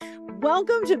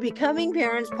Welcome to Becoming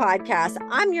Parents Podcast.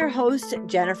 I'm your host,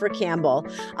 Jennifer Campbell.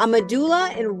 I'm a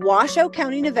doula in Washoe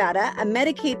County, Nevada, a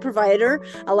Medicaid provider,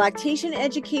 a lactation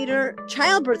educator,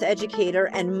 childbirth educator,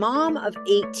 and mom of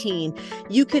 18.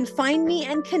 You can find me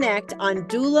and connect on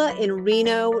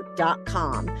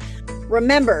doulainreno.com.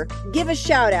 Remember, give a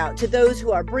shout out to those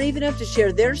who are brave enough to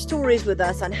share their stories with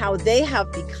us on how they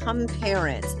have become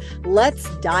parents. Let's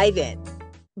dive in.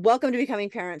 Welcome to Becoming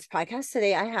Parents Podcast.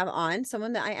 Today I have on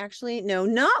someone that I actually know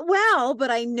not well,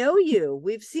 but I know you.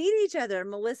 We've seen each other.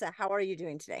 Melissa, how are you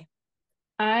doing today?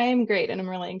 I'm great, and I'm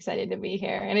really excited to be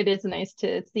here. And it is nice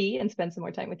to see and spend some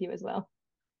more time with you as well.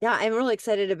 Yeah, I'm really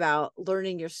excited about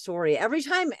learning your story. Every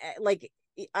time, like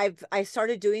I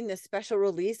started doing this special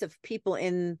release of people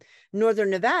in Northern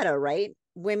Nevada, right?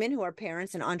 Women who are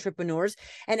parents and entrepreneurs.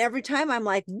 And every time I'm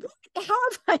like, how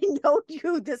have I known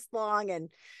you this long? And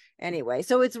anyway,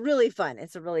 so it's really fun.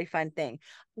 It's a really fun thing.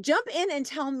 Jump in and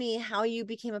tell me how you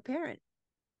became a parent.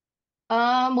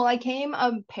 Well, I became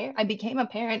a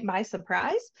parent by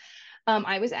surprise.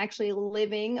 I was actually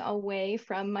living away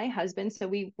from my husband, so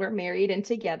we were married and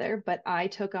together, but I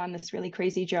took on this really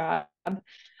crazy job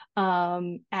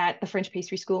at the French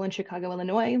pastry school in Chicago,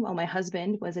 Illinois, while my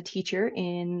husband was a teacher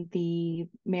in the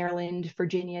Maryland,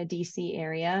 Virginia, DC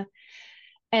area.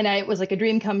 And it was like a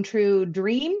dream come true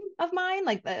dream of mine,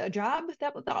 like a job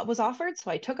that was offered.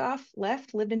 So I took off,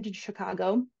 left, lived into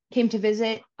Chicago, came to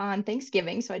visit on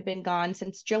Thanksgiving. So I'd been gone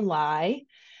since July.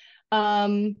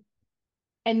 Um,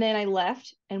 and then I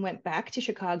left and went back to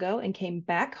Chicago and came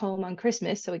back home on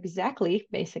Christmas. So exactly,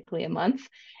 basically a month,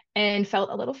 and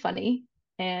felt a little funny.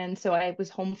 And so I was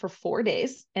home for 4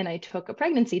 days and I took a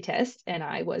pregnancy test and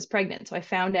I was pregnant. So I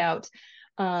found out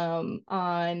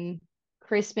on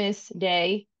Christmas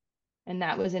Day, and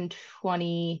that was in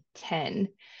 2010.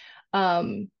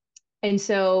 Um, and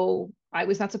so I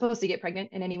was not supposed to get pregnant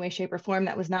in any way, shape, or form.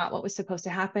 That was not what was supposed to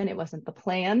happen. It wasn't the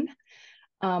plan.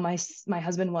 My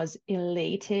husband was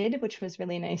elated, which was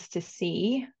really nice to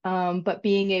see. But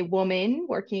being a woman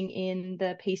working in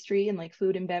the pastry and like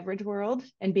food and beverage world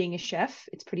and being a chef,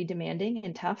 it's pretty demanding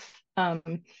and tough.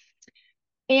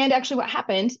 And actually, what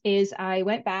happened is I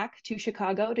went back to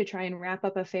Chicago to try and wrap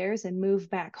up affairs and move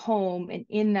back home. And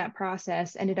in that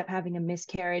process, ended up having a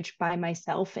miscarriage by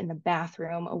myself in the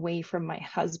bathroom away from my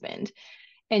husband.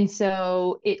 And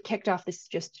so it kicked off this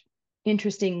just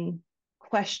interesting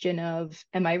question of,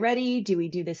 am I ready? Do we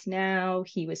do this now?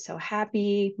 He was so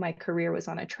happy. My career was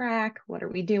on a track. What are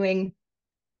we doing?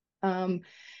 And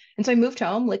so I moved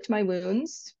home, licked my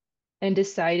wounds, and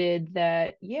decided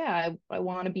that, yeah, I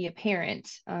want to be a parent.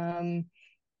 And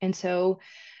so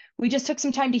we just took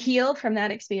some time to heal from that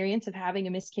experience of having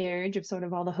a miscarriage, of sort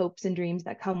of all the hopes and dreams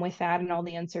that come with that and all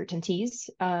the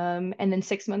uncertainties. And then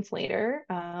 6 months later,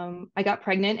 I got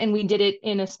pregnant, and we did it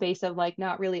in a space of like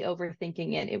not really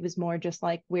overthinking it. It was more just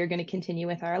like, we're going to continue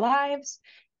with our lives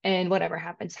and whatever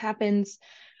happens, happens.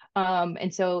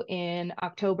 And so in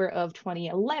October of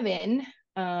 2011,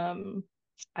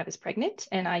 I was pregnant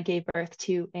and I gave birth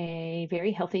to a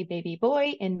very healthy baby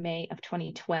boy in May of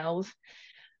 2012.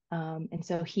 And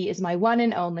so he is my one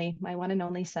and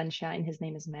only sunshine. His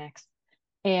name is Max.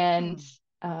 And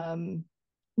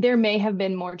there may have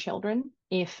been more children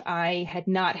if I had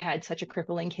not had such a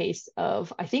crippling case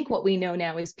of, I think what we know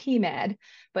now is PMAD,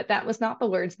 but that was not the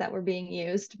words that were being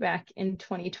used back in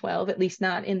 2012, at least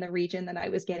not in the region that I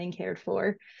was getting cared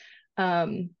for.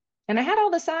 And I had all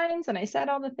the signs and I said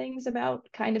all the things about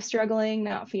kind of struggling,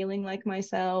 not feeling like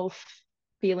myself,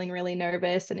 feeling really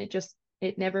nervous. And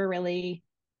it never really,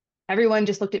 everyone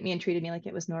just looked at me and treated me like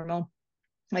it was normal.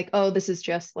 Like, oh, this is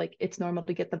just like, it's normal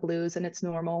to get the blues and it's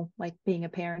normal. Like being a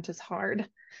parent is hard,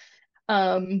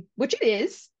 which it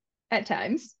is at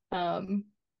times.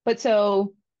 But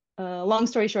so, long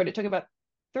story short, it took about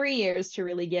 3 years to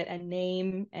really get a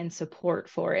name and support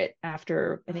for it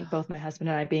after I think both my husband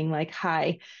and I being like,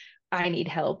 hi, I need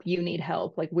help, you need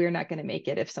help. Like, we're not going to make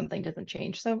it if something doesn't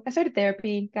change. So I started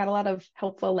therapy, got a lot of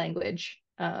helpful language.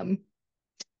 And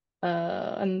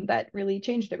that really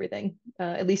changed everything,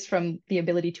 at least from the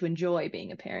ability to enjoy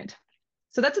being a parent.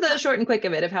 So that's the short and quick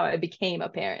of it, of how I became a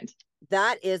parent.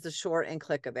 That is the short and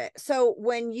click of it. So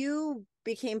when you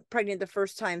became pregnant the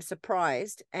first time,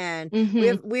 surprised, and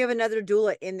Mm-hmm. we have another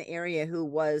doula in the area who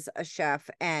was a chef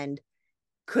and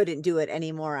couldn't do it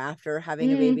anymore after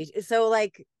having a Mm, baby. So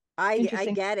like I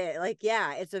interesting. get it. Like,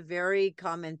 yeah, it's a very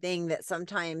common thing that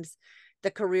sometimes the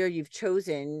career you've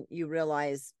chosen, you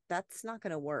realize that's not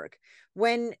going to work.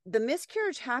 When the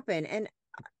miscarriage happened, and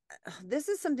this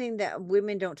is something that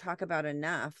women don't talk about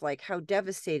enough, like how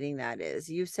devastating that is.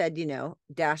 You said,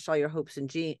 dashed all your hopes and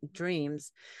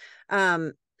dreams.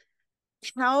 Um,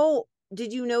 How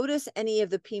did you notice any of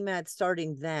the PMAD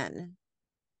starting then?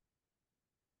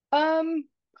 Um,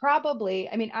 Probably.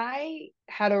 I mean, I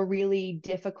had a really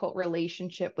difficult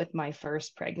relationship with my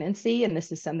first pregnancy, and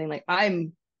this is something like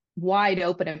I'm wide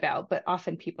open about, but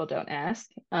often people don't ask.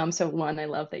 So one, I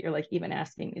love that you're like even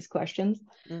asking these questions.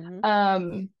 Mm-hmm.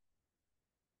 Um,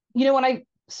 when I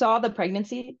saw the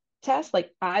pregnancy test, like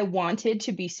I wanted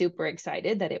to be super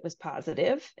excited that it was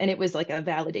positive and it was like a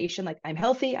validation, like I'm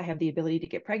healthy, I have the ability to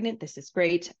get pregnant. This is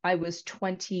great. I was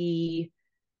 28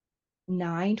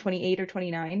 or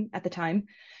 29 at the time.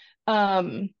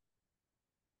 Um,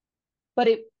 but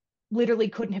it literally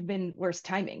couldn't have been worse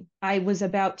timing. I was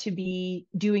about to be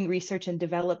doing research and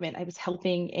development. I was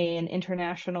helping an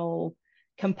international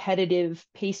competitive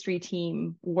pastry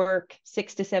team work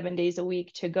 6 to 7 days a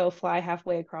week to go fly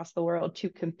halfway across the world to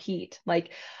compete.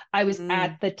 Like I was Mm.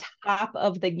 at the top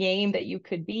of the game that you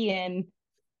could be in.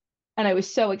 And I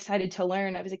was so excited to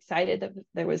learn. I was excited that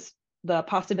there was the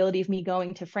possibility of me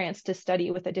going to France to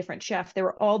study with a different chef. There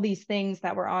were all these things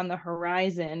that were on the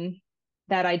horizon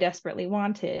that I desperately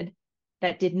wanted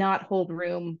that did not hold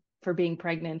room for being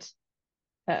pregnant,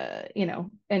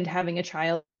 and having a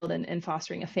child and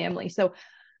fostering a family. So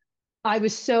I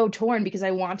was so torn because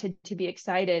I wanted to be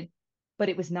excited, but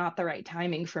it was not the right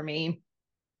timing for me.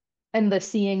 And the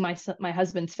seeing my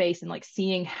husband's face and like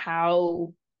seeing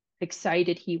how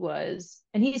excited he was,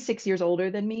 and he's 6 years older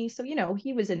than me, so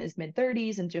he was in his mid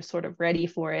 30s and just sort of ready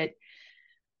for it.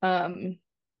 um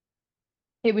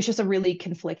it was just a really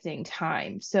conflicting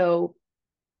time. So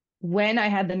when I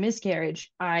had the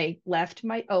miscarriage, I left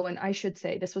my, oh, and I should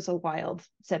say this was a wild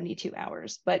 72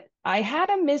 hours, but I had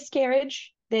a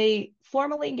miscarriage. They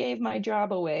formally gave my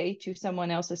job away to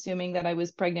someone else, assuming that I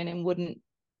was pregnant and wouldn't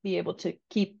be able to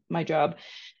keep my job.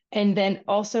 And then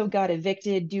also got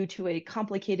evicted due to a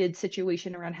complicated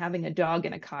situation around having a dog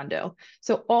in a condo.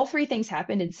 So all three things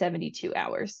happened in 72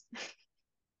 hours,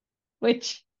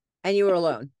 which And you were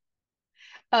alone.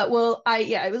 well,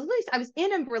 I was, at least I was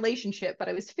in a relationship, but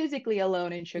I was physically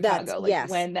alone in That's Chicago, like yes.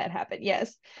 when that happened.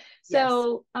 Yes. Yes.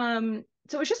 So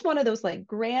it was just one of those like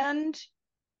grand,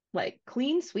 like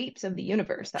clean sweeps of the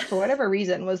universe that for whatever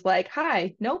reason was like,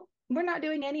 hi, nope, we're not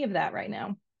doing any of that right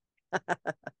now.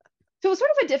 So it was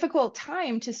sort of a difficult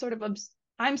time to sort of,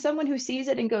 I'm someone who sees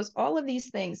it and goes, all of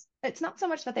these things, it's not so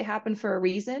much that they happen for a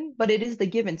reason, but it is the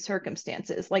given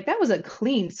circumstances. Like that was a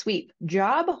clean sweep,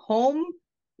 job, home,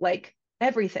 like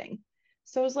everything.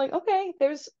 So I was like, okay,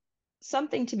 there's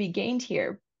something to be gained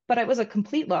here. But it was a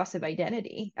complete loss of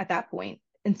identity at that point.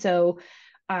 And so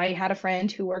I had a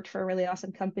friend who worked for a really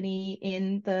awesome company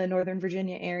in the Northern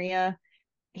Virginia area.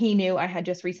 He knew I had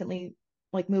just recently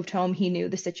like moved home. He knew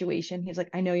the situation. He was like,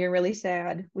 I know you're really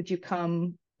sad. Would you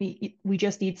come? We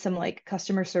just need some like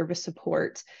customer service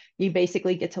support. You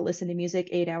basically get to listen to music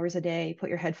 8 hours a day, put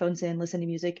your headphones in, listen to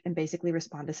music, and basically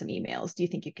respond to some emails. Do you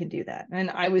think you can do that? And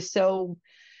I was so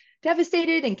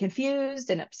devastated and confused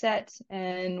and upset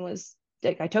and was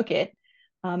like, I took it.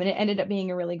 And it ended up being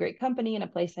a really great company and a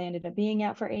place I ended up being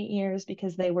at for 8 years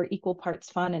because they were equal parts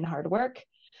fun and hard work.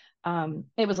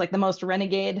 It was like the most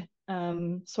renegade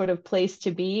sort of place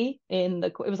to be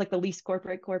it was like the least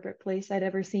corporate place I'd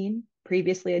ever seen.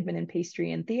 Previously I'd been in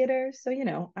pastry and theater, so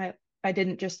I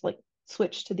didn't just like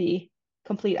switch to the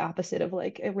complete opposite of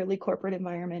like a really corporate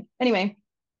environment. Anyway,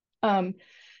 um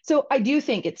so I do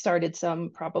think it started some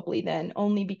probably then,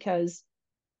 only because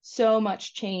so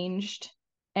much changed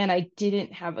and I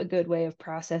didn't have a good way of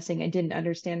processing. I didn't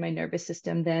understand my nervous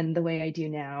system then the way I do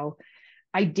now.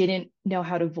 I didn't know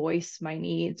how to voice my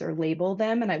needs or label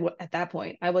them. And at that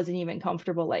point, I wasn't even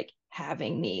comfortable like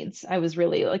having needs. I was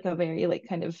really like a very like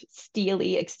kind of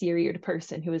steely exteriored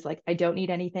person who was like, I don't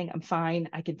need anything. I'm fine.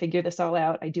 I can figure this all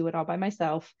out. I do it all by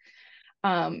myself.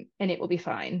 And it will be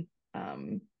fine.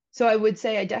 So I would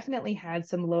say I definitely had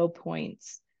some low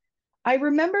points. I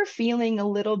remember feeling a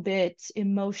little bit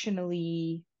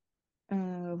emotionally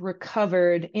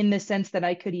recovered in the sense that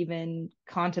I could even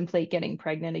contemplate getting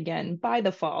pregnant again by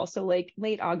the fall. So, like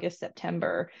late August,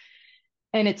 September.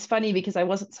 And it's funny because I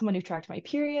wasn't someone who tracked my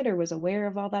period or was aware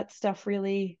of all that stuff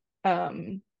really.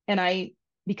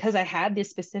 Because I had these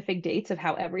specific dates of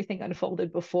how everything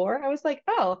unfolded before, I was like,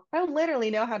 oh, I literally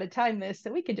know how to time this.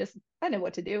 So I know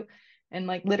what to do. And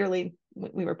like literally,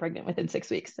 we were pregnant within 6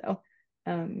 weeks. So,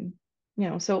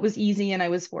 so it was easy and I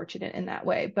was fortunate in that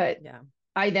way. But Yeah.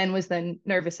 I then was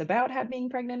nervous about being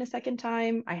pregnant a second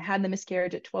time. I had the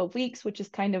miscarriage at 12 weeks, which is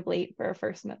kind of late for a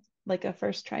first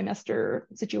trimester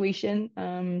situation.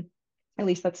 At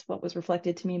least that's what was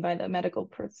reflected to me by the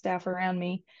medical staff around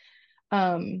me.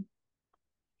 But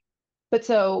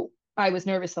so I was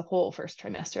nervous the whole first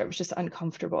trimester. I was just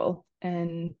uncomfortable,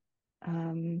 and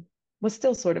was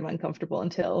still sort of uncomfortable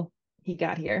until he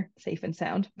got here safe and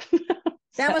sound.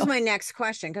 That was So my next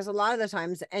question, because a lot of the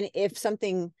times, and if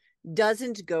something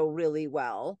doesn't go really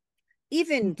well,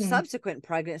 even mhm. subsequent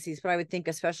pregnancies, but I would think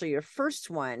especially your first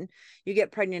one, you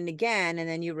get pregnant again, and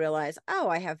then you realize, oh,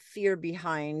 I have fear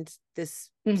behind this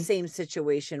Mm, same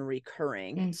situation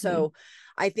recurring. mhm. So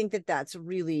I think that that's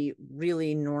really,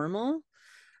 really normal.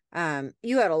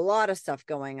 You had a lot of stuff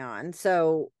going on.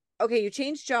 So, okay, you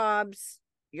changed jobs,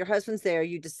 your husband's there,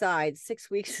 you decide 6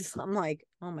 weeks is, I'm like,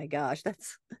 oh my gosh,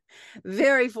 that's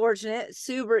very fortunate,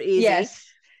 super easy. Yes,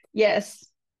 yes.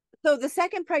 So the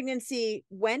second pregnancy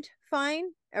went fine.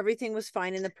 Everything was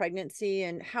fine in the pregnancy.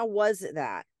 And how was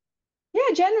that?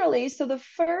 Yeah, generally. So the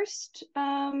first,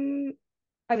 I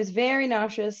was very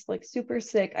nauseous, like super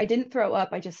sick. I didn't throw up.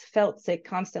 I just felt sick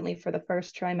constantly for the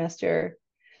first trimester.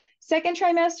 Second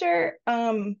trimester,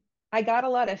 I got a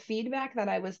lot of feedback that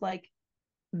I was like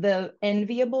the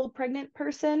enviable pregnant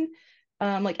person.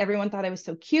 Like everyone thought I was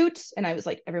so cute, and I was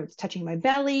like, everyone's touching my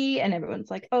belly, and everyone's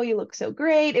like, oh, you look so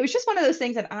great. It was just one of those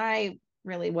things that I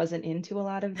really wasn't into a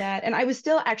lot of that. And I was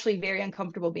still actually very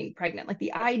uncomfortable being pregnant. Like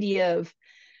the idea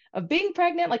of being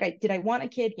pregnant, like I want a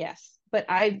kid, yes, but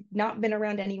I've not been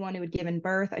around anyone who had given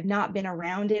birth. I've not been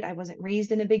around it. I wasn't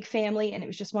raised in a big family, and it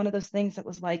was just one of those things that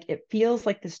was like, it feels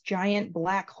like this giant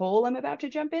black hole I'm about to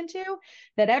jump into,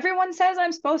 that everyone says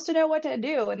I'm supposed to know what to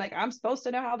do, and like I'm supposed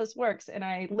to know how this works, and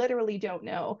I literally don't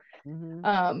know.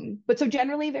 Mm-hmm. But so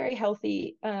generally very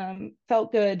healthy,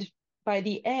 felt good. By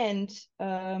the end,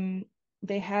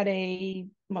 they had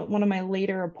one of my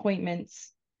later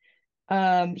appointments.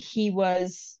 He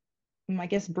was, I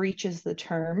guess breech is the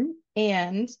term,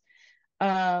 and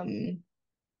um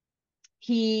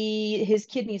his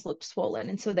kidneys looked swollen,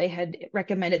 and so they had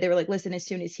recommended, they were like, listen, as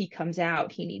soon as he comes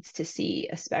out, he needs to see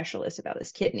a specialist about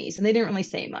his kidneys. And they didn't really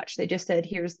say much. They just said,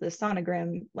 here's the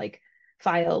sonogram like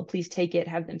file, please take it,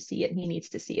 have them see it, and he needs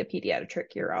to see a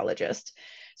pediatric urologist.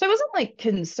 So I wasn't like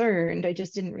concerned, I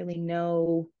just didn't really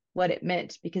know what it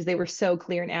meant, because they were so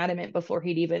clear and adamant before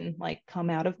he'd even like come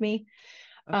out of me.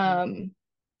 Okay. um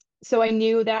so I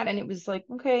knew that, and it was like,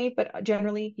 okay, but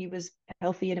generally he was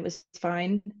healthy and it was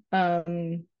fine.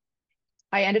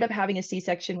 I ended up having a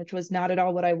C-section, which was not at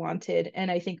all what I wanted.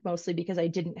 And I think mostly because I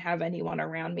didn't have anyone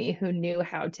around me who knew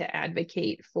how to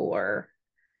advocate for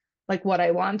like what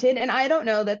I wanted. And I don't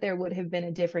know that there would have been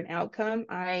a different outcome.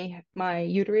 My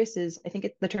uterus is, I think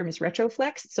the term is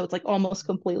retroflexed. So it's like almost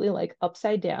completely like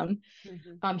upside down.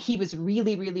 Mm-hmm. He was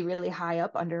really, really, really high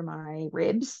up under my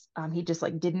ribs. He just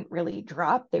like didn't really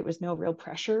drop. There was no real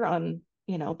pressure on,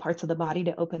 parts of the body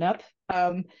to open up.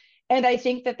 And I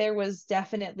think that there was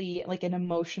definitely like an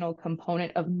emotional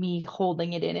component of me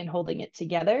holding it in and holding it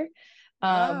together.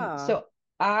 Ah, So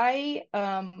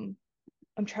I'm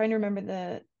trying to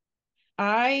remember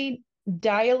I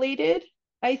dilated,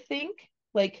 I think,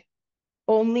 like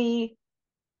only,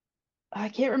 I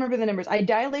can't remember the numbers. I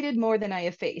dilated more than I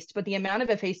effaced, but the amount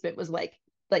of effacement was like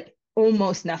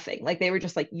almost nothing. Like they were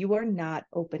just like, you are not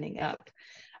opening up.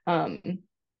 Um,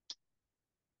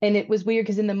 and it was weird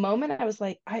because in the moment I was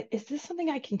like, is this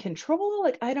something I can control?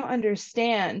 Like I don't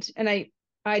understand. And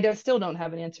still don't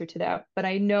have an answer to that, but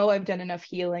I know I've done enough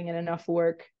healing and enough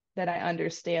work that I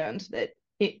understand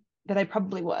that I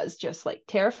probably was just like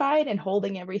terrified and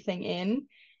holding everything in,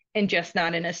 and just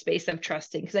not in a space of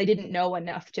trusting, because I didn't know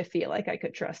enough to feel like I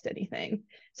could trust anything.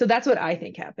 So that's what I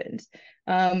think happened.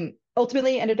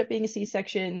 Ultimately ended up being a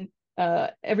C-section,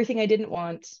 everything I didn't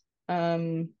want.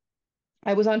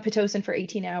 I was on Pitocin for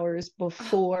 18 hours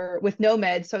before with no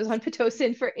meds. So I was on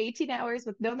Pitocin for 18 hours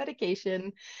with no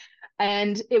medication.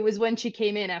 And it was when she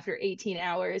came in after 18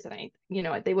 hours, and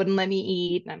they wouldn't let me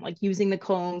eat. And I'm like using the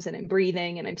combs, and I'm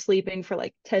breathing, and I'm sleeping for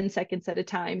like 10 seconds at a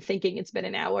time, thinking it's been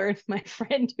an hour. And my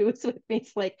friend who was with me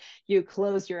is like, you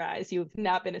close your eyes. You've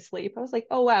not been asleep. I was like,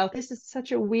 oh, wow, this is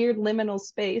such a weird liminal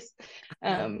space.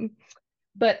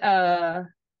 But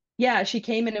yeah, she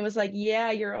came in and was like, yeah,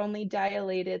 you're only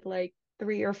dilated like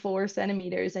 3 or 4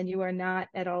 centimeters, and you are not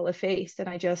at all effaced. And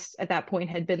I just at that point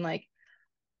had been like,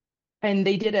 and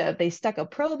they stuck a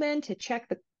probe in to check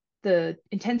the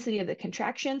intensity of the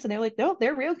contractions, and they're like, no,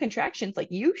 they're real contractions,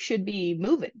 like you should be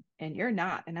moving and you're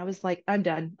not. And I was like, I'm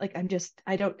done. Like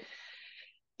I don't,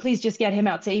 please just get him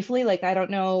out safely. Like I don't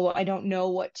know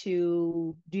what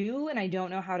to do, and I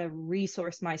don't know how to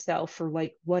resource myself for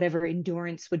like whatever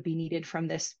endurance would be needed from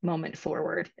this moment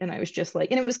forward. And I was just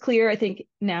like, and it was clear, I think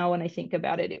now when I think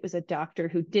about it, it was a doctor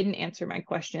who didn't answer my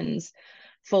questions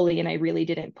fully, and I really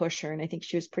didn't push her. And I think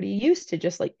she was pretty used to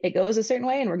just like, it goes a certain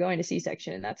way and we're going to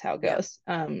C-section, and that's how it yeah. goes.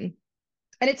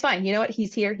 And it's fine. You know what?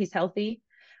 He's here. He's healthy.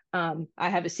 I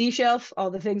have a sea shelf,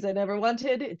 all the things I never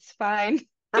wanted. It's fine.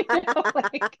 You know,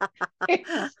 like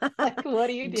it's like, what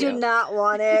do you Do do? not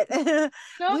want it.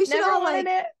 Nope, We should never all wanted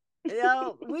like,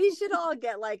 it. we should all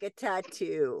get like a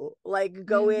tattoo, like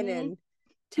go in Mm-hmm. and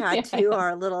Yeah, I tattoo know.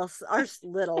 I our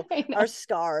know.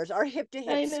 scars, our hip to hip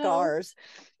I know. scars.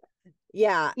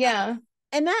 Yeah. Yeah.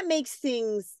 And that makes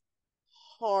things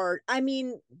hard. I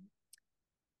mean,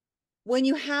 when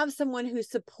you have someone who's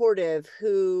supportive,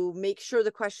 who makes sure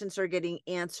the questions are getting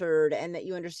answered and that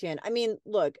you understand. I mean,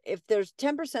 look, if there's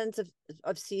 10%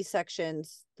 of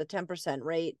C-sections, the 10%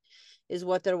 rate is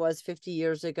what there was 50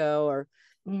 years ago, or,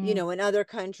 Mm, in other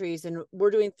countries, and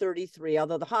we're doing 33,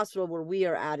 although the hospital where we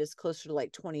are at is closer to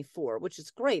like 24, which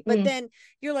is great. But mm. then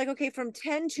you're like, okay, from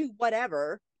 10 to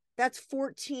whatever, that's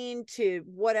 14 to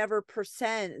whatever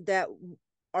percent that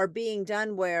are being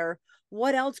done, where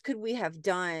what else could we have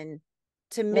done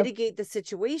to Yep. mitigate the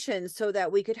situation so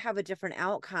that we could have a different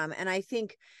outcome? And I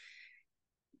think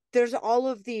there's all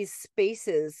of these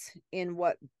spaces in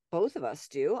what both of us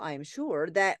do, I'm sure,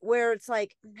 that where it's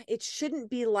like, it shouldn't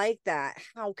be like that.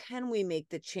 How can we make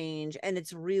the change? And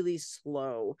it's really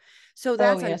slow. So Oh,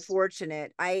 that's yes.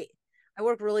 unfortunate. I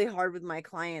work really hard with my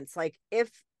clients. Like,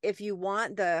 if you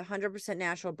want the 100%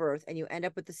 natural birth and you end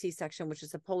up with the C-section, which is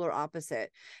the polar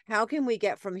opposite, how can we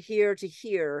get from here to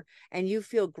here and you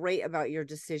feel great about your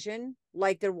decision?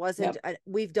 Like there wasn't, Yep.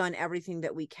 we've done everything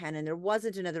that we can, and there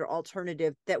wasn't another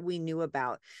alternative that we knew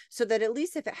about. So that at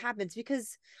least if it happens,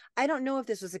 because I don't know if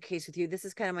this was the case with you, this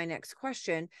is kind of my next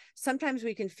question. Sometimes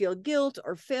we can feel guilt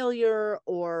or failure,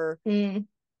 or Mm.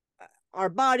 our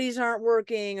bodies aren't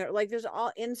working, or like there's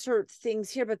all insert things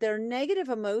here, but there are negative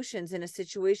emotions in a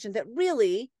situation that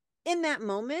really, in that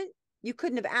moment, you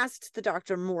couldn't have asked the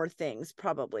doctor more things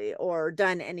probably, or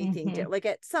done anything Mm-hmm. like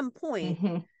at some point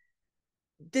Mm-hmm.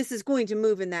 this is going to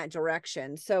move in that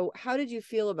direction. So how did you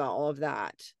feel about all of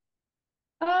that?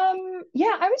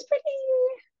 Yeah, I was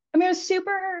pretty, I mean, I was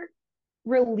super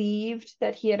relieved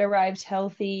that he had arrived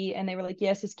healthy and they were like,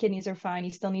 yes, his kidneys are fine. He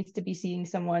still needs to be seeing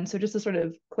someone. So just to sort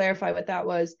of clarify what that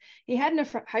was, he had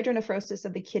hydronephrosis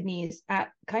of the kidneys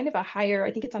at kind of a higher,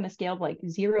 I think it's on a scale of like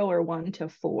 0 or 1 to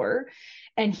 4.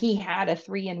 And he had a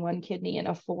 3 in 1 kidney and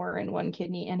a 4 in 1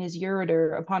 kidney. And his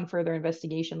ureter, upon further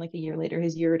investigation, like a year later,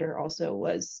 his ureter also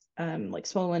was like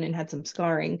swollen and had some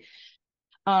scarring.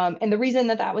 And the reason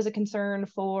that that was a concern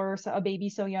for a baby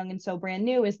so young and so brand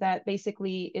new is that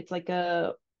basically it's like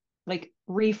a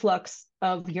reflux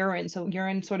of urine. So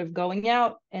urine sort of going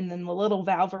out and then the little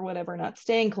valve or whatever not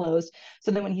staying closed.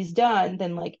 So then when he's done,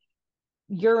 then like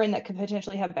urine that could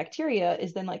potentially have bacteria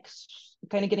is then like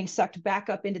kind of getting sucked back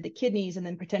up into the kidneys and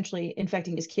then potentially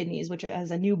infecting his kidneys, which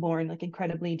as a newborn, like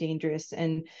incredibly dangerous.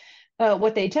 And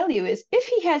what they tell you is if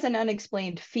he has an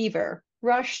unexplained fever,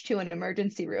 rush to an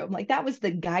emergency room. Like that was the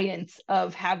guidance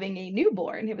of having a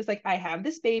newborn. It was like, I have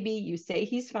this baby. You say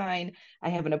he's fine. I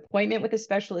have an appointment with a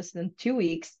specialist in 2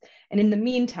 weeks. And in the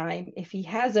meantime, if he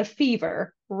has a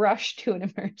fever, rush to an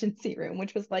emergency room,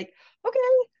 which was like, okay,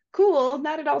 cool,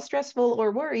 not at all stressful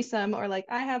or worrisome, or like,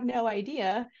 I have no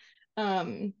idea.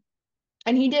 Um,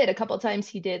 and he did a couple of times.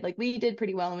 He did like we did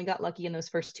pretty well, and we got lucky in those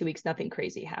first 2 weeks. Nothing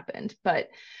crazy happened, but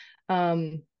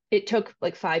it took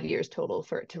like 5 years total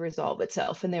for it to resolve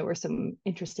itself. And there were some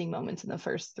interesting moments in the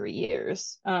first 3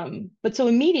 years. But so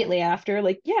immediately after,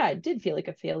 like, yeah, it did feel like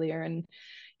a failure. And,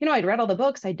 I'd read all the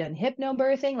books, I'd done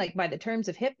hypnobirthing. Like by the terms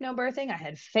of hypnobirthing, I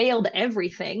had failed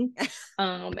everything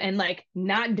and like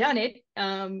not done it.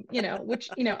 Which,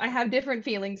 I have different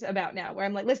feelings about now where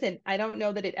I'm like, listen, I don't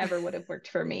know that it ever would have worked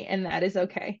for me, and that is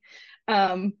okay.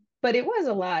 But it was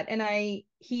a lot. And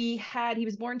he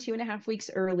was born 2.5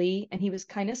 weeks early, and he was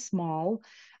kind of small.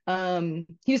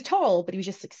 He was tall, but he was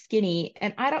just like skinny.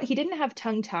 And he didn't have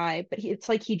tongue tie, but it's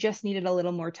like he just needed a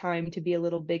little more time to be a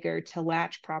little bigger to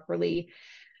latch properly.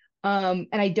 And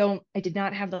I did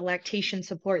not have the lactation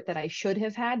support that I should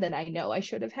have had, that I know I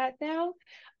should have had now.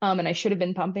 And I should have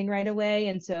been pumping right away.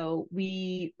 And so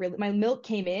my milk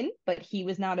came in, but he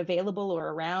was not available or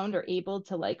around or able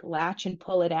to like latch and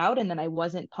pull it out. And then I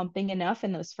wasn't pumping enough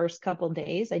in those first couple of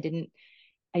days. I didn't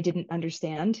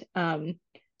understand.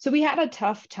 So we had a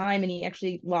tough time, and he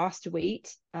actually lost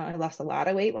weight. I lost a lot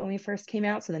of weight when we first came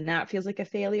out. So then that feels like a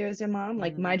failure as a mom.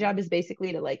 Like my Mm. job is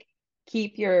basically to like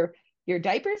keep your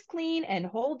diapers clean and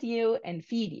hold you and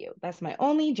feed you. That's my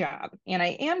only job. And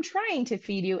I am trying to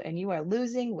feed you, and you are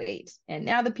losing weight. And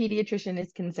now the pediatrician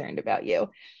is concerned about you.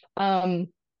 Um,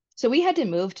 so we had to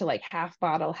move to like half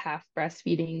bottle, half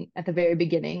breastfeeding at the very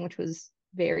beginning, which was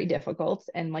very difficult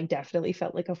and like definitely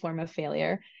felt like a form of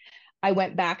failure. I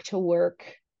went back to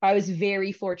work I was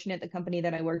very fortunate. The company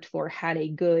that I worked for had a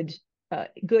good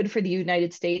for the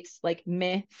United States, like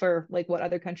meh for like what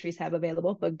other countries have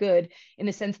available, but good in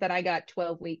the sense that I got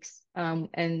 12 weeks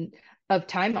and of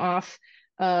time off.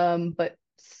 But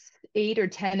 8 or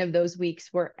 10 of those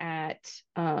weeks were at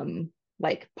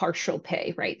like partial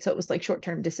pay, right? So it was like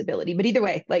short-term disability. But either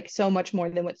way, like so much more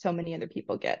than what so many other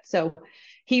people get. So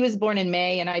he was born in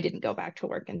May and I didn't go back to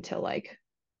work until like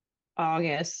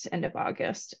August, end of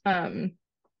August.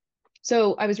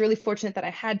 So I was really fortunate that I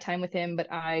had time with him,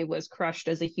 but I was crushed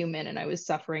as a human and I was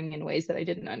suffering in ways that I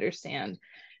didn't understand.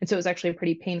 And so it was actually a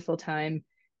pretty painful time.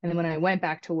 And then when I went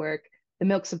back to work, the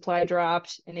milk supply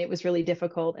dropped and it was really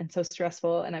difficult and so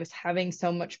stressful. And I was having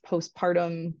so much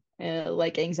postpartum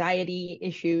like anxiety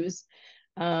issues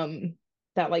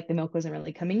that like the milk wasn't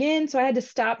really coming in. So I had to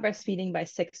stop breastfeeding by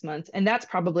 6 months. And that's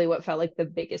probably what felt like the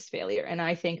biggest failure. And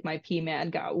I think my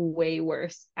PMAD got way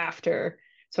worse after.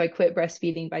 So I quit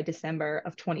breastfeeding by December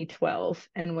of 2012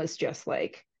 and was just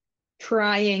like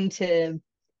trying to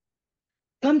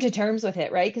come to terms with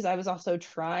it, right? Because I was also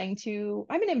trying to,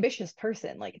 I'm an ambitious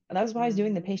person. Like that was why I was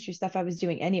doing the Mhm. pastry stuff I was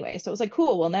doing anyway. So it was like,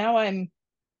 cool. Well, now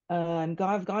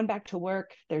I've gone back to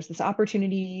work. There's this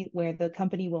opportunity where the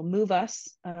company will move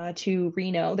us to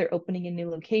Reno. They're opening a new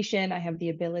location. I have the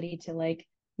ability to like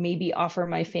maybe offer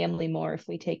my family more if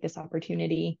we take this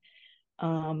opportunity.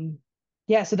 Um,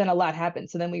 yeah, so then a lot happened.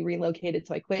 So then we relocated.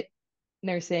 So I quit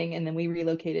nursing and then we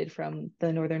relocated from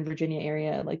the Northern Virginia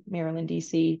area, like Maryland,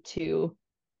 DC, to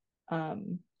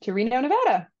Reno,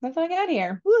 Nevada. That's how I got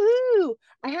here. Woohoo!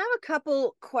 I have a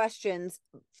couple questions.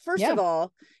 First of Yeah.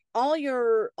 all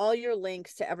your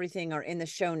links to everything are in the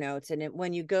show notes, and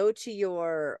when you go to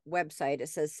your website, it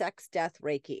says sex, death,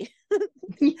 Reiki.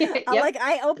 Yep. Like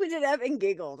I opened it up and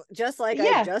giggled, just like I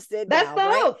Yeah. just did That's now, the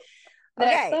right? hope.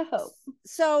 That's Okay. the hope.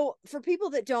 So for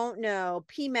people that don't know,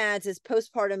 PMADS is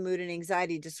postpartum mood and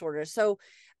anxiety disorder. So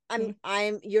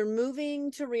Mm, you're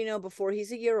moving to Reno before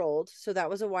he's a year old. So that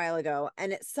was a while ago.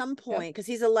 And at some yep. point, because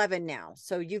he's 11 now.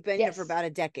 So you've been here for Yes. about a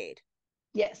decade.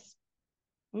 Yes.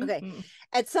 Okay. Mm-hmm.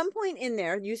 At some point in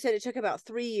there, you said it took about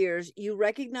 3 years. You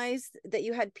recognized that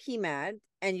you had PMAD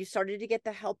and you started to get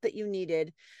the help that you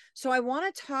needed. So I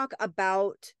want to talk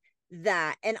about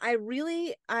that. And I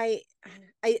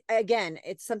again,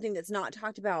 it's something that's not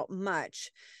talked about much.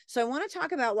 So I want to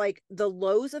talk about like the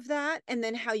lows of that and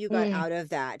then how you got Mm, out of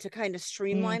that to kind of mm,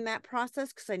 streamline that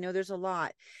process because I know there's a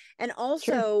lot. And sure.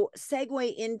 also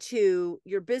segue into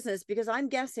your business because I'm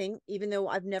guessing, even though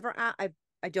I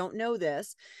don't know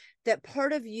this, that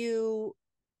part of you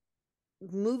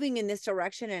moving in this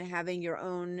direction and having your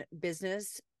own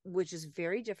business, which is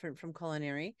very different from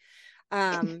culinary,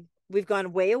 we've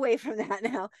gone way away from that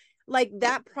now. Like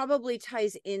that probably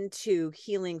ties into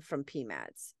healing from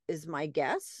PMADs, is my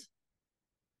guess.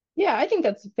 Yeah, I think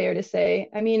that's fair to say.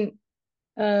 I mean,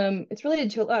 it's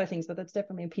related to a lot of things, but that's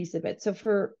definitely a piece of it.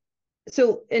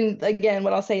 And again,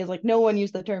 what I'll say is like no one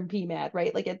used the term PMAD,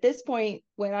 right? Like at this point,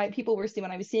 when I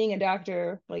was seeing a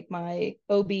doctor, like my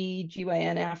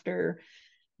OB/GYN after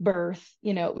birth,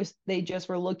 they just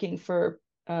were looking for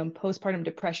postpartum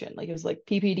depression. Like it was like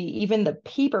PPD. Even the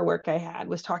paperwork I had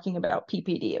was talking about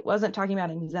PPD. It wasn't talking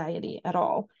about anxiety at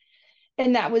all.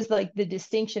 And that was like the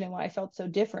distinction and why I felt so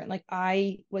different. Like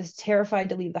I was terrified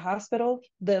to leave the hospital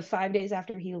the 5 days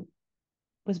after he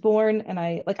was born. And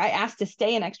I asked to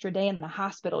stay an extra day in the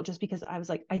hospital just because I was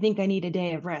like, I think I need a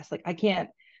day of rest. Like I can't,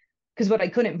 because what I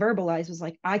couldn't verbalize was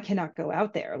like, I cannot go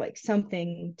out there. Like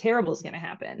something terrible is going to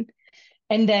happen.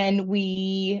 And then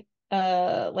we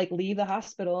like leave the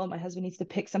hospital. My husband needs to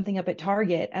pick something up at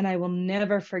Target. And I will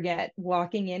never forget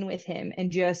walking in with him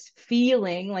and just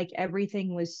feeling like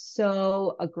everything was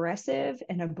so aggressive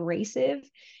and abrasive.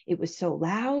 It was so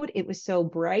loud. It was so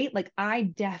bright. Like I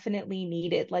definitely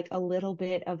needed like a little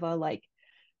bit of a like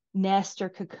nest or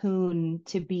cocoon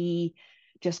to be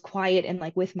just quiet and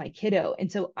like with my kiddo.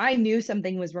 And so I knew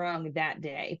something was wrong that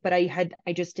day, but I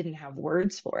just didn't have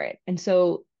words for it. And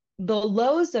so the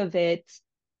lows of it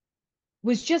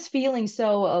was just feeling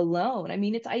so alone. I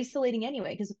mean, it's isolating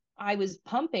anyway, because I was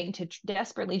pumping to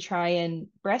desperately try and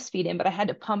breastfeed him, but I had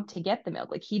to pump to get the milk.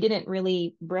 Like he didn't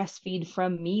really breastfeed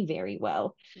from me very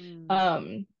well. Mm.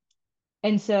 Um,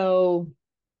 and so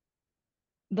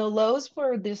the lows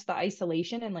were just the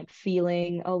isolation and like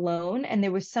feeling alone. And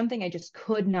there was something I just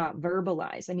could not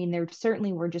verbalize. I mean, there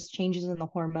certainly were just changes in the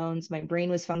hormones. My brain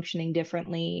was functioning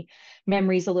differently,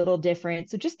 memories a little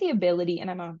different. So just the ability,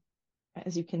 and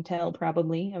as you can tell,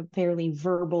 probably a fairly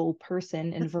verbal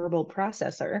person and verbal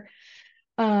processor.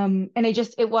 And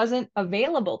it wasn't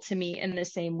available to me in the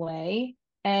same way.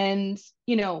 And,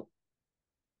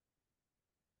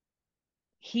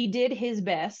 he did his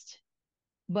best,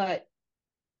 but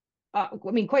I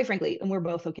mean, quite frankly, and we're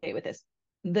both okay with this,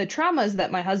 the traumas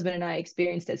that my husband and I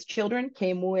experienced as children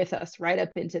came with us right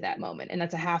up into that moment. And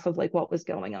that's a half of like what was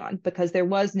going on, because there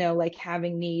was no like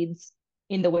having needs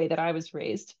in the way that I was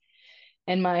raised.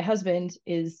 And my husband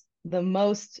is the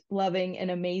most loving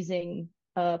and amazing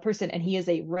person. And he is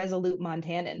a resolute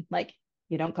Montanan. Like,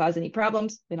 you don't cause any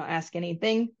problems. We don't ask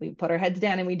anything. We put our heads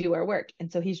down and we do our work.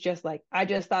 And so he's just like, I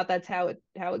just thought that's how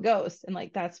it goes. And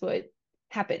like, that's what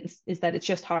happens, is that it's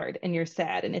just hard and you're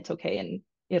sad and it's okay and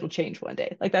it'll change one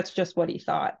day. Like, that's just what he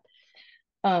thought.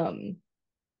 Um,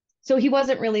 so he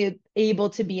wasn't really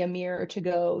able to be a mirror to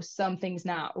go, something's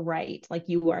not right, like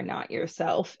you are not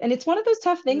yourself. And it's one of those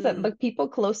tough things that the people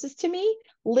closest to me,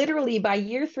 literally by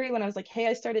year 3, when I was like, hey,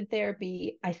 I started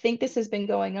therapy, I think this has been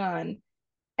going on,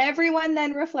 everyone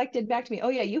then reflected back to me, oh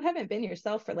yeah, you haven't been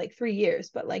yourself for like 3 years,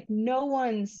 but like no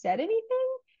one said anything.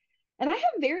 And I have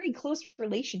very close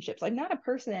relationships. I'm not a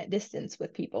person at distance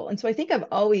with people. And so I think I've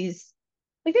always,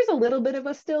 like, there's a little bit of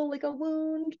a still like a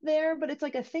wound there, but it's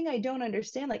like a thing I don't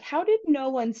understand. Like, how did no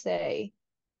one say,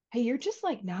 hey, you're just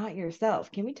like not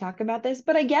yourself? Can we talk about this?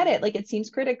 But I get it. Like, it seems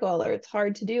critical or it's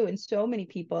hard to do. And so many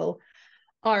people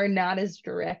are not as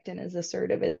direct and as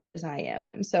assertive as I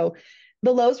am. So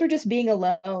the lows were just being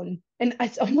alone. And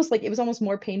it's almost like it was almost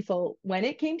more painful when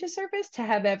it came to surface to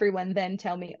have everyone then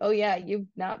tell me, oh, yeah, you've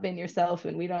not been yourself.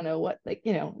 And we don't know what, like,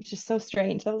 it's just so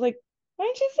strange. So I was like, why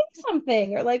didn't you say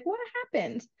something? Or like, what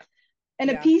happened?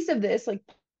 And a Yeah. piece of this, like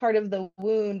part of the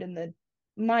wound and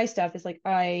my stuff is like,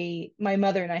 my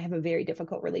mother and I have a very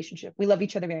difficult relationship. We love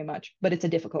each other very much, but it's a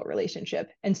difficult relationship.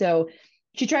 And so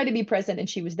she tried to be present and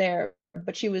she was there,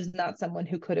 but she was not someone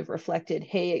who could have reflected,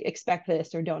 hey, expect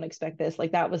this or don't expect this.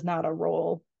 Like, that was not a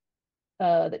role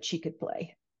that she could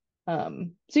play. So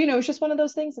it's just one of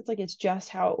those things. It's like, it's just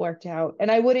how it worked out.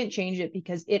 And I wouldn't change it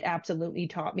because it absolutely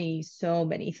taught me so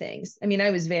many things. I mean,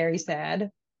 I was very sad.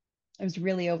 I was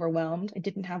really overwhelmed. I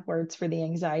didn't have words for the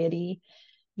anxiety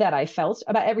that I felt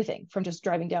about everything, from just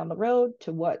driving down the road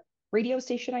to what radio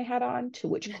station I had on, to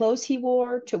which clothes he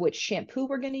wore, to which shampoo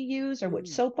we're going to use, or which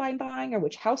soap I'm buying, or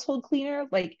which household cleaner.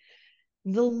 Like,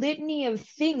 the litany of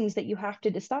things that you have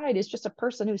to decide is just a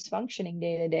person who's functioning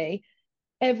day to day.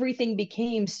 Everything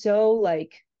became so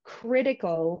like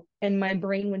critical, and my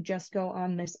brain would just go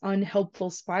on this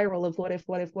unhelpful spiral of what if,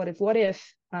 what if, what if, what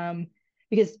if.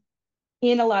 Because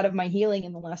in a lot of my healing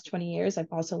in the last 20 years,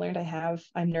 I've also learned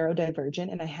I'm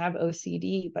neurodivergent and I have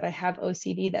OCD, but I have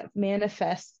OCD that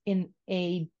manifests in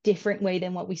a different way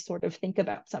than what we sort of think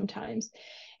about sometimes.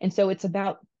 And so it's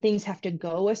about things have to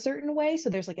go a certain way. So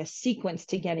there's like a sequence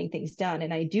to getting things done.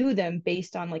 And I do them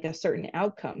based on like a certain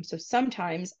outcome. So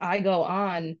sometimes I go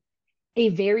on a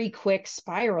very quick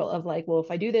spiral of like, well,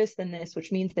 if I do this, then this,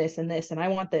 which means this and this, and I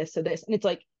want this, so this. And it's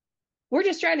like, we're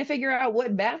just trying to figure out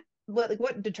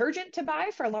what detergent to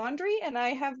buy for laundry, and I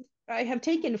have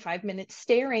taken 5 minutes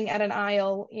staring at an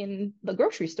aisle in the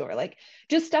grocery store, like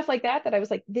just stuff like that I was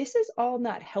like, this is all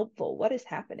not helpful. What is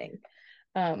happening?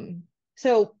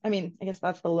 So I mean, I guess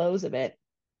that's the lows of it.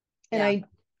 And Yeah.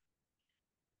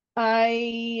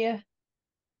 I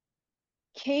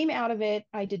came out of it.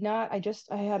 I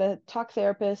had a talk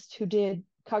therapist who did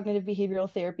cognitive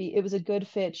behavioral therapy. It was a good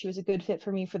fit. She was a good fit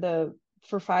for me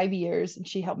for 5 years, and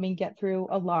she helped me get through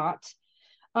a lot.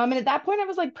 And at that point I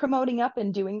was like promoting up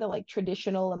and doing the like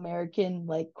traditional American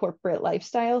like corporate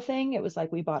lifestyle thing. It was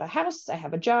like, we bought a house, I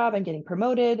have a job, I'm getting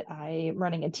promoted, I'm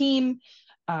running a team,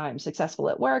 I'm successful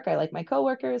at work, I like my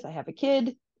coworkers, I have a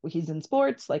kid, he's in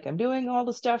sports, like I'm doing all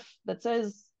the stuff that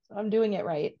says I'm doing it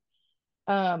right.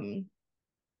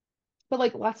 But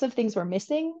like lots of things were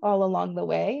missing all along the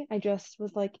way. I just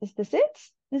was like, is this it?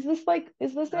 Is this it?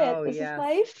 Oh, Is this yes.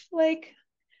 life? Like,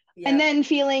 and Yep. then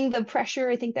feeling the pressure,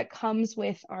 I think, that comes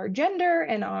with our gender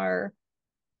and our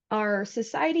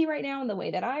society right now, and the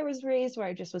way that I was raised, where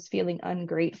I just was feeling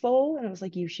ungrateful. And I was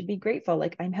like, you should be grateful.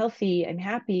 Like, I'm healthy, I'm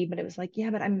happy. But it was like,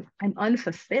 yeah, but I'm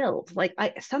unfulfilled. Like,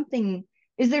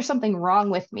 is there something wrong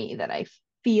with me that I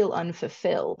feel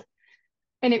unfulfilled?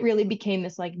 And it really became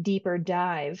this like deeper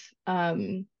dive.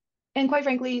 And quite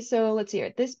frankly, so let's see,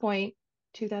 at this point,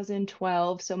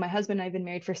 2012. So my husband and I have been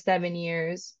married for 7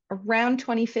 years. Around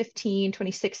 2015,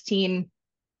 2016,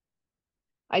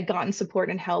 I'd gotten support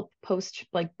and help post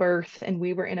like birth, and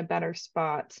we were in a better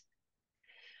spot.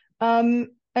 And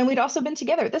we'd also been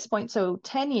together at this point. So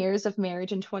 10 years of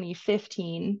marriage in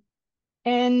 2015.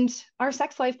 And our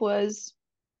sex life was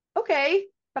okay,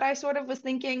 but I sort of was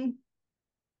thinking,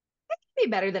 be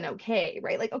better than okay,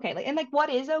 right? Like, okay, like, and like, what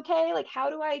is okay? Like, how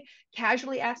do I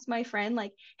casually ask my friend,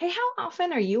 like, hey, how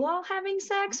often are you all having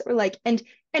sex? Or like, and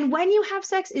when you have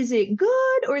sex, is it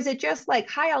good? Or is it just like,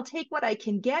 hi, I'll take what I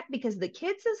can get because the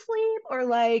kid's asleep? Or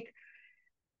like,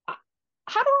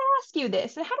 how do I ask you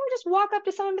this? And how do I just walk up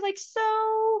to someone and be like,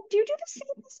 so do you do the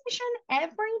same position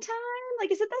every time?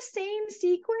 Like, is it the same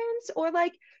sequence? Or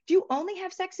like, do you only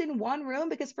have sex in one room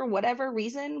because for whatever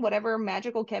reason, whatever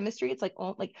magical chemistry, it's like,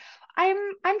 oh, like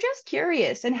I'm just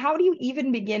curious. And how do you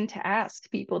even begin to ask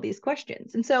people these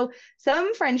questions? And so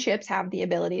some friendships have the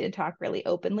ability to talk really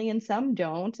openly and some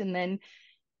don't. And then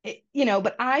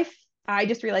but I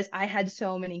just realized I had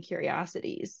so many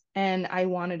curiosities and I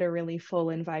wanted a really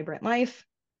full and vibrant life.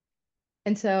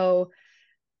 And so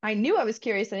I knew I was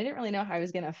curious and I didn't really know how I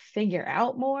was going to figure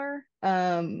out more.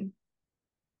 And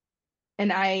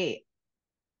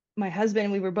my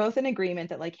husband, we were both in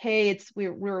agreement that like, hey,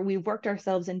 we've worked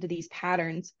ourselves into these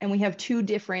patterns and we have two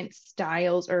different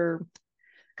styles or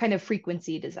kind of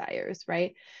frequency desires,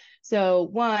 right? So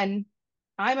one,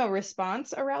 I'm a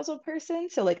response arousal person.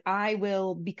 So like I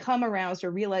will become aroused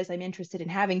or realize I'm interested in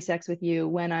having sex with you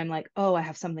when I'm like, oh, I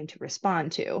have something to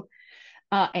respond to.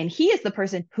 And he is the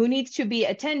person who needs to be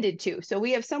attended to. So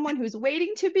we have someone who's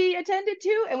waiting to be attended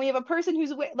to, and we have a person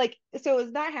who's like, so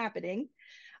is that happening?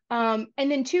 And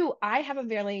then two, I have a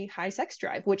very high sex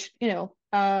drive, which,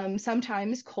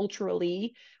 sometimes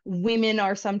culturally, women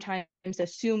are sometimes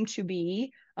assumed to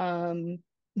be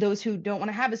those who don't want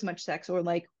to have as much sex or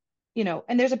like,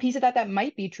 and there's a piece of that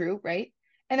might be true, right?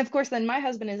 And of course, then my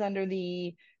husband is under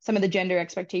some of the gender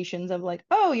expectations of like,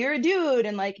 oh, you're a dude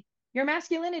and like your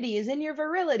masculinity is in your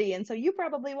virility. And so you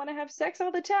probably want to have sex all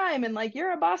the time and like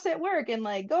you're a boss at work and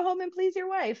like go home and please your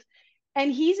wife. And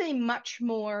he's a much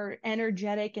more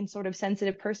energetic and sort of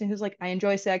sensitive person who's like, I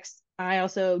enjoy sex. I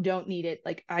also don't need it.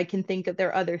 Like I can think that there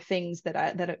are other things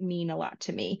that mean a lot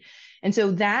to me. And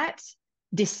so that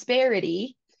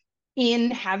disparity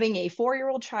in having a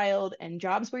 4-year-old child and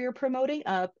jobs where you're promoting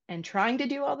up and trying to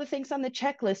do all the things on the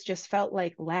checklist just felt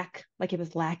like it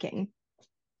was lacking.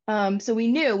 So we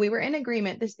knew we were in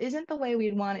agreement. This isn't the way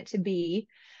we'd want it to be.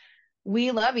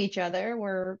 We love each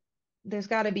other. There's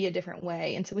got to be a different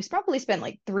way. And so we probably spent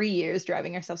like 3 years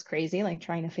driving ourselves crazy, like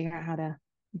trying to figure out how to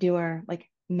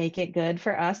make it good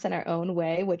for us in our own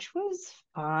way, which was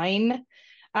fine.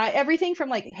 Everything from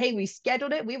like, hey, we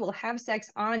scheduled it. We will have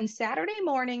sex on Saturday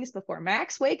mornings before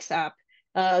Max wakes up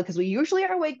because we usually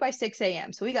are awake by 6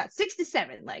 a.m. So we got 6 to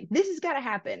 7. Like this has got to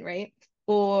happen, right?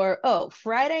 Or, oh,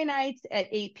 Friday nights at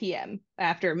 8 p.m.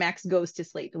 after Max goes to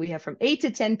sleep. We have from 8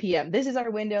 to 10 p.m. This is our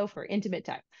window for intimate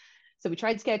time. So we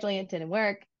tried scheduling it, didn't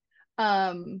work.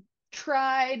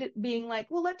 Tried being like,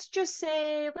 well, let's just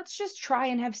try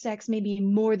and have sex maybe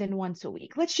more than once a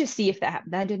week. Let's just see if that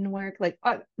happened. That didn't work. Like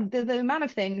the amount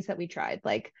of things that we tried,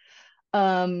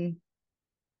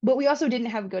 but we also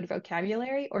didn't have good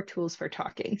vocabulary or tools for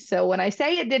talking. So when I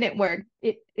say it didn't work,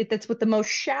 that's with the most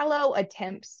shallow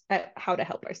attempts at how to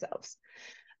help ourselves,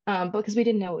 because we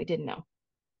didn't know what we didn't know.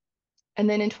 And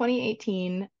then in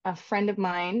 2018, a friend of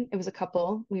mine, it was a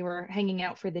couple, we were hanging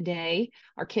out for the day.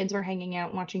 Our kids were hanging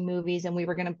out watching movies and we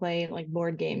were going to play like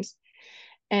board games.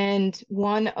 And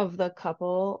one of the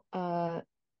couple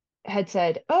had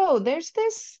said, oh, there's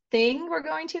this thing we're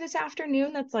going to this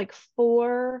afternoon that's like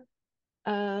for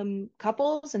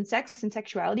couples and sex and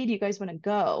sexuality. Do you guys want to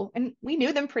go? And we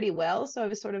knew them pretty well. So I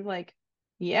was sort of like,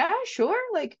 yeah, sure.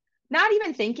 Like not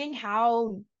even thinking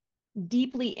how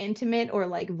deeply intimate or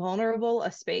like vulnerable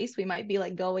a space we might be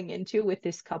like going into with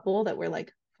this couple that we're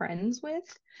like friends with.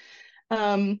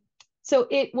 So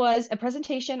it was a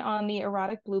presentation on the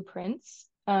erotic blueprints.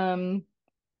 And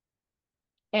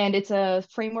it's a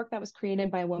framework that was created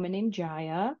by a woman named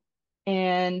Jaya.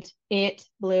 And it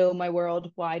blew my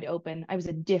world wide open. I was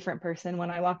a different person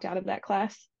when I walked out of that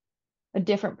class, a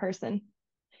different person.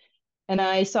 And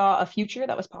I saw a future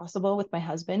that was possible with my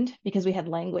husband because we had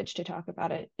language to talk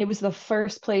about it. It was the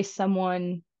first place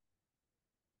someone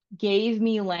gave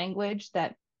me language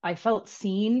that I felt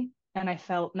seen and I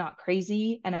felt not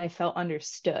crazy and I felt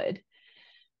understood.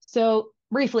 So,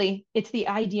 briefly, it's the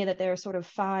idea that there are sort of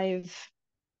 5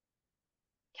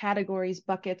 categories,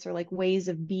 buckets, or like ways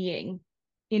of being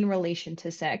in relation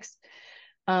to sex.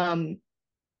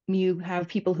 You have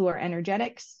people who are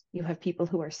energetics, you have people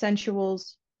who are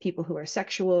sensuals, people who are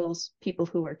sexuals, people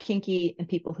who are kinky, and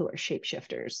people who are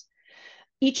shapeshifters.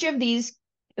 Each of these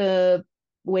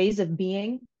ways of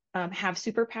being have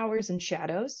superpowers and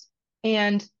shadows.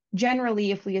 And generally,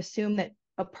 if we assume that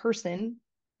a person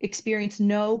experienced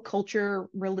no culture,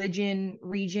 religion,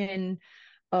 region,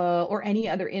 or any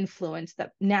other influence,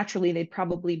 that naturally they'd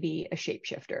probably be a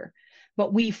shapeshifter.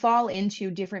 but we fall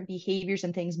into different behaviors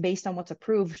and things based on what's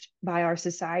approved by our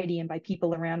society and by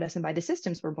people around us and by the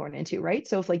systems we're born into, right?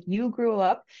 So if like you grew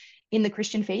up in the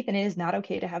Christian faith and it is not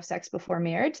okay to have sex before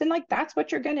marriage, then like that's what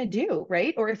you're going to do,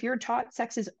 right? Or if you're taught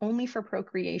sex is only for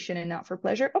procreation and not for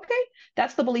pleasure, okay,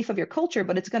 that's the belief of your culture,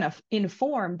 but it's going to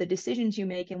inform the decisions you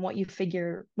make and what you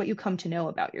come to know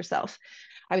about yourself.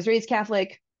 I was raised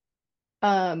Catholic.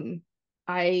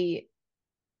 I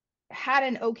had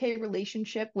an okay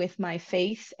relationship with my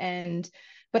faith,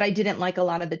 but I didn't like a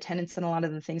lot of the tenets and a lot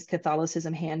of the things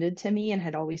Catholicism handed to me, and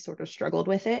had always sort of struggled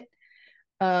with it.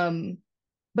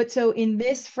 But so in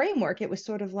this framework, it was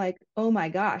sort of like, oh my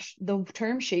gosh, the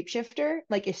term shapeshifter,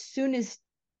 like as soon as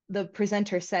the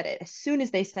presenter said it, as soon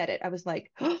as they said it, I was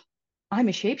like, oh, I'm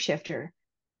a shapeshifter.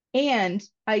 And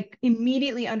I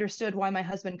immediately understood why my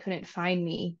husband couldn't find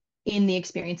me in the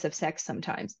experience of sex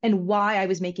sometimes, and why I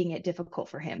was making it difficult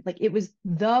for him. Like it was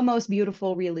the most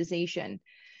beautiful realization.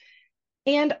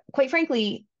 And quite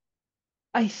frankly,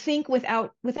 I think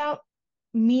without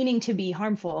meaning to be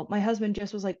harmful, my husband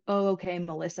just was like, oh, okay,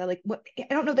 Melissa, like what,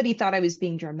 I don't know that he thought I was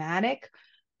being dramatic.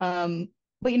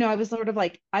 But I was sort of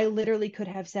like, I literally could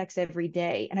have sex every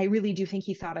day. And I really do think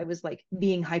he thought I was like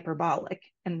being hyperbolic,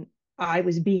 and I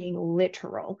was being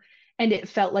literal. And it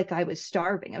felt like I was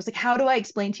starving. I was like, how do I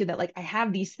explain to you that like I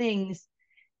have these things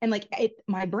and like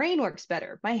my brain works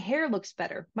better, my hair looks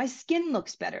better, my skin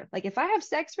looks better. Like if I have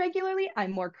sex regularly,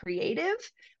 I'm more creative.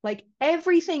 Like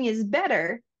everything is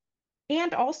better.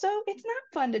 And also, it's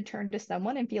not fun to turn to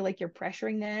someone and feel like you're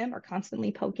pressuring them or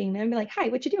constantly poking them. Be like, hi,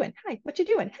 what you doing? Hi, what you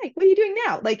doing? Hey, what are you doing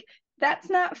now? Like, that's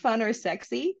not fun or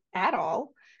sexy at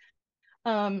all.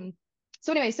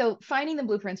 So anyway, so finding the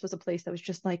blueprints was a place that was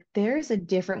just like, there's a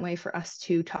different way for us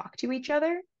to talk to each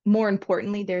other. More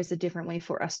importantly, there's a different way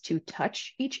for us to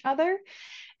touch each other.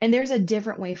 And there's a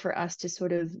different way for us to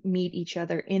sort of meet each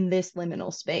other in this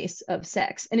liminal space of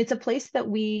sex. And it's a place that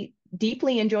we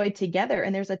deeply enjoyed together.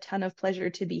 And there's a ton of pleasure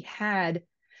to be had.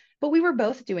 But we were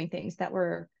both doing things that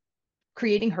were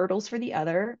creating hurdles for the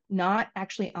other, not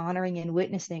actually honoring and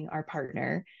witnessing our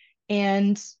partner.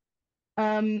 And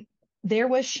there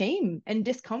was shame and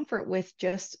discomfort with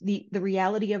just the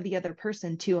reality of the other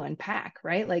person to unpack,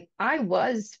 right? Like I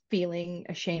was feeling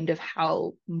ashamed of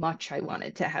how much I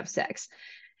wanted to have sex.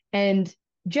 And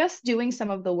just doing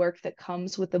some of the work that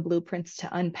comes with the blueprints to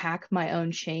unpack my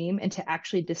own shame and to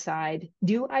actually decide,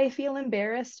 do I feel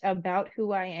embarrassed about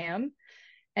who I am?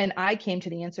 And I came to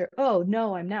the answer, oh,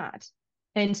 no, I'm not.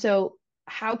 And so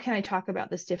how can I talk about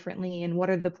this differently? And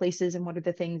what are the places and what are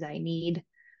the things I need?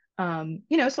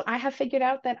 So I have figured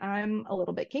out that I'm a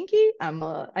little bit kinky.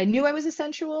 I knew I was a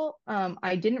sensual.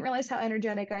 I didn't realize how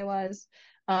energetic I was.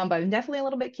 But I'm definitely a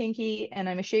little bit kinky, and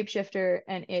I'm a shapeshifter,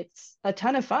 and it's a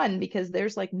ton of fun because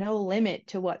there's like no limit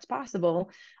to what's possible.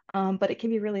 But it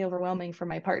can be really overwhelming for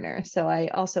my partner. So I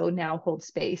also now hold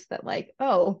space that like,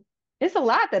 oh, it's a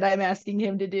lot that I'm asking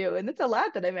him to do, and it's a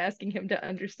lot that I'm asking him to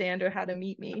understand or how to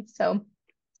meet me. So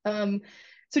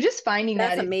just finding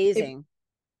That's that amazing.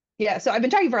 yeah, so I've been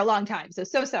talking for a long time. So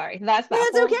sorry. That's Yeah,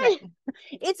 that that's whole okay. thing.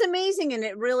 It's amazing. And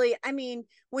it really, I mean,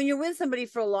 when you're with somebody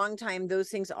for a long time, those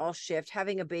things all shift.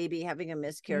 Having a baby, having a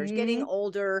miscarriage, getting Mm-hmm.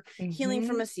 older, healing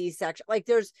from Mm-hmm. a C-section. Like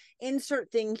there's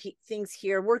insert things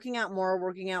here, working out more,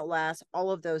 working out less, all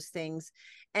of those things.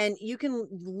 And you can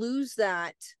lose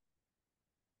that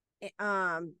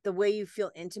the way you feel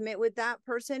intimate with that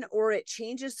person, or it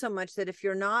changes so much that if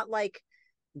you're not like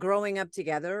growing up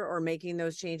together or making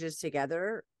those changes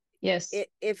together, Yes.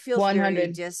 it feels very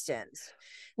 100. distant.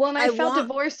 Well, and I I felt want,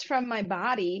 divorced from my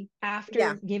body yeah.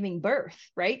 after giving birth,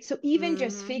 right? So even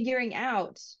just Mm-hmm. figuring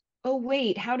out, oh,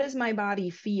 wait, how does my body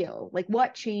feel? Like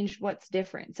what changed? What's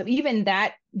different? So even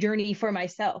that journey for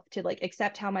myself to like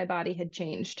accept how my body had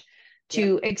changed,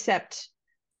 Yep. to accept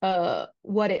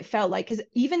what it felt like, because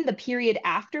even the period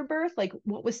after birth, like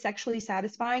what was sexually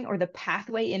satisfying or the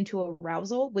pathway into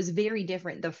arousal was very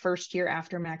different the first year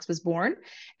after Max was born,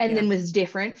 and Yeah. then was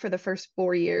different for the first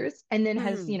 4 years, and then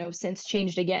has Mm. since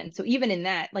changed again. So even in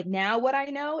that, like now what I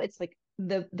know, it's like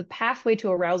the pathway to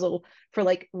arousal for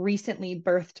like recently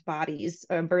birthed bodies,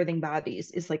 birthing bodies,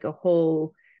 is like a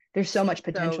whole, there's so much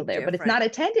So potential there, but it's different. not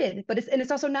attended, and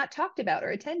it's also not talked about or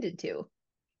attended to.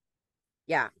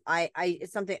 Yeah.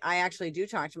 It's something I actually do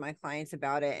talk to my clients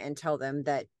about it and tell them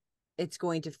that it's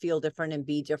going to feel different and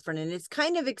be different. And it's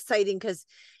kind of exciting because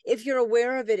if you're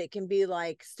aware of it, it can be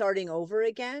like starting over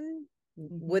again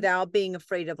Mm-hmm. without being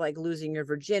afraid of like losing your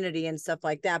virginity and stuff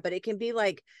like that. But it can be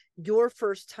like your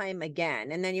first time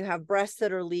again. And then you have breasts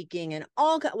that are leaking and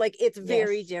all like it's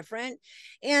very Yes. different.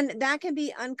 And that can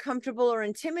be uncomfortable or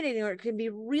intimidating, or it can be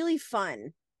really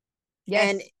fun.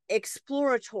 And Yes.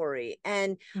 exploratory.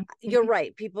 And you're Mhm.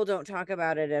 right, people don't talk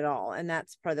about it at all, and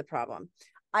that's part of the problem.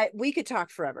 We could talk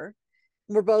forever.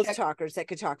 We're both Check. talkers that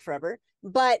could talk forever,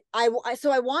 but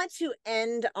so I want to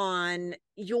end on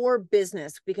your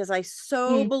business, because I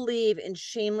so Mm. believe in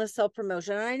shameless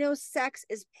self-promotion, and I know sex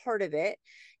is part of it.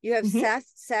 You have Hmm.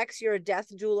 sex, you're a death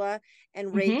doula, and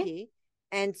Hmm. Reiki.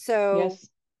 And so Yes.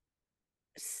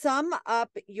 sum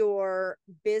up your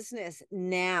business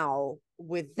now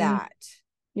with Mm. that.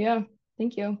 Yeah.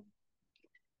 Thank you.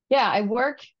 Yeah, I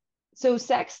work. So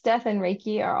sex, death, and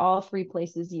Reiki are all three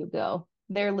places you go.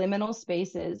 They're liminal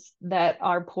spaces that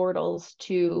are portals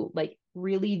to like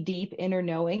really deep inner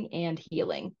knowing and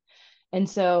healing. And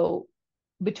so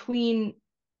between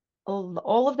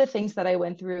all of the things that I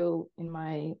went through in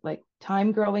my like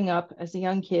time growing up as a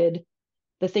young kid,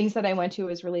 the things that I went to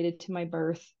as related to my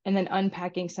birth, and then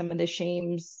unpacking some of the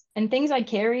shames and things I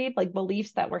carried, like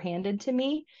beliefs that were handed to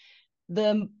me,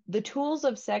 the tools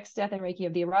of sex, death, and Reiki,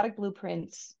 of the erotic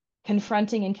blueprints,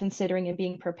 confronting and considering and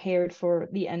being prepared for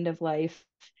the end of life,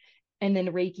 and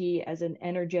then Reiki as an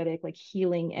energetic, like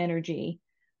healing energy.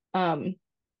 Um,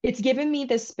 it's given me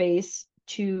this space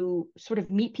to sort of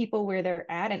meet people where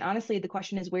they're at. And honestly, the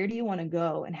question is, where do you want to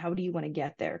go and how do you want to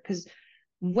get there? Because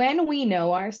when we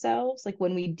know ourselves, like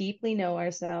when we deeply know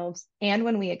ourselves and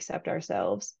when we accept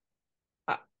ourselves,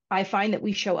 I find that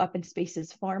we show up in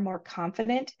spaces far more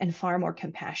confident and far more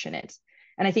compassionate.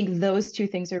 And I think those two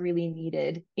things are really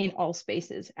needed in all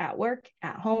spaces, at work,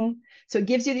 at home. So it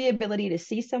gives you the ability to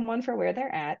see someone for where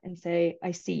they're at and say,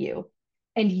 I see you.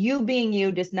 And you being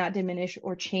you does not diminish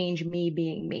or change me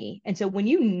being me. And so when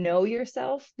you know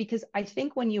yourself, because I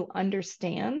think when you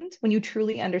understand, when you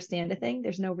truly understand a thing,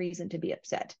 there's no reason to be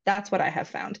upset. That's what I have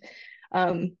found.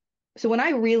 Um, so when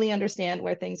I really understand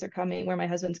where things are coming, where my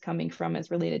husband's coming from as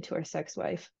related to our sex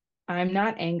wife, I'm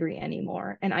not angry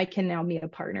anymore. And I can now be a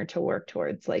partner to work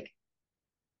towards like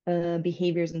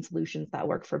behaviors and solutions that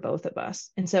work for both of us.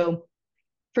 And so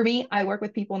for me, I work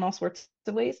with people in all sorts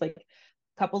of ways, like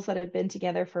couples that have been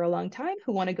together for a long time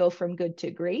who want to go from good to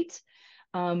great.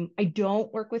 I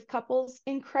don't work with couples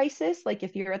in crisis. Like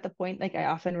if you're at the point, like I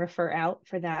often refer out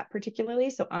for that particularly.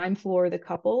 So I'm for the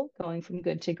couple going from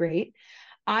good to great.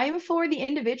 I'm for the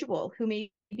individual who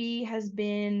maybe has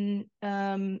been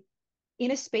in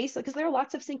a space, because there are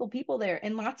lots of single people there,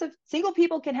 and lots of single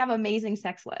people can have amazing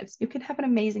sex lives. You can have an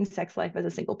amazing sex life as a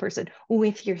single person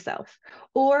with yourself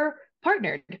or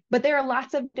partnered, but there are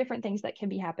lots of different things that can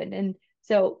be happened. And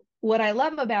so what I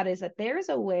love about it is that there's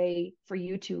a way for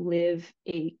you to live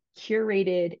a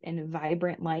curated and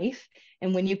vibrant life.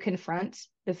 And when you confront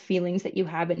the feelings that you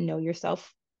have and know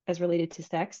yourself as related to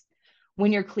sex,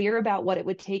 when you're clear about what it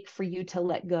would take for you to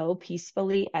let go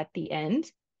peacefully at the end,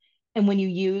 and when you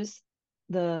use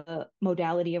the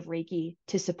modality of Reiki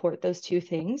to support those two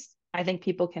things, I think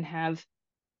people can have,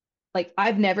 like,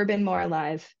 I've never been more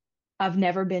alive. I've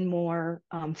never been more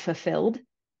fulfilled.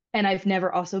 And I've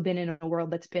never also been in a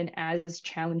world that's been as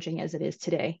challenging as it is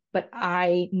today. But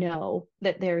I know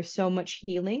that there's so much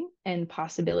healing and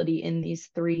possibility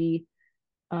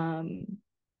um,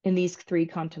 in these three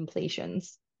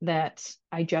contemplations that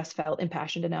I just felt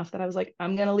impassioned enough that I was like,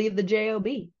 I'm gonna leave the job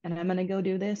and I'm gonna go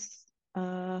do this.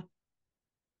 Uh,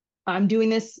 I'm doing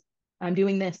this. I'm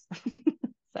doing this.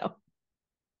 So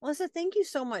Melissa, thank you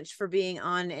so much for being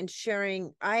on and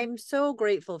sharing. I'm so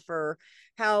grateful for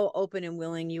how open and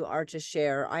willing you are to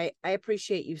share. I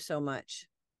appreciate you so much.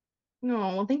 no,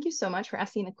 well, thank you so much for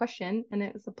asking the question, and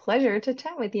it was a pleasure to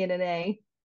chat with you today.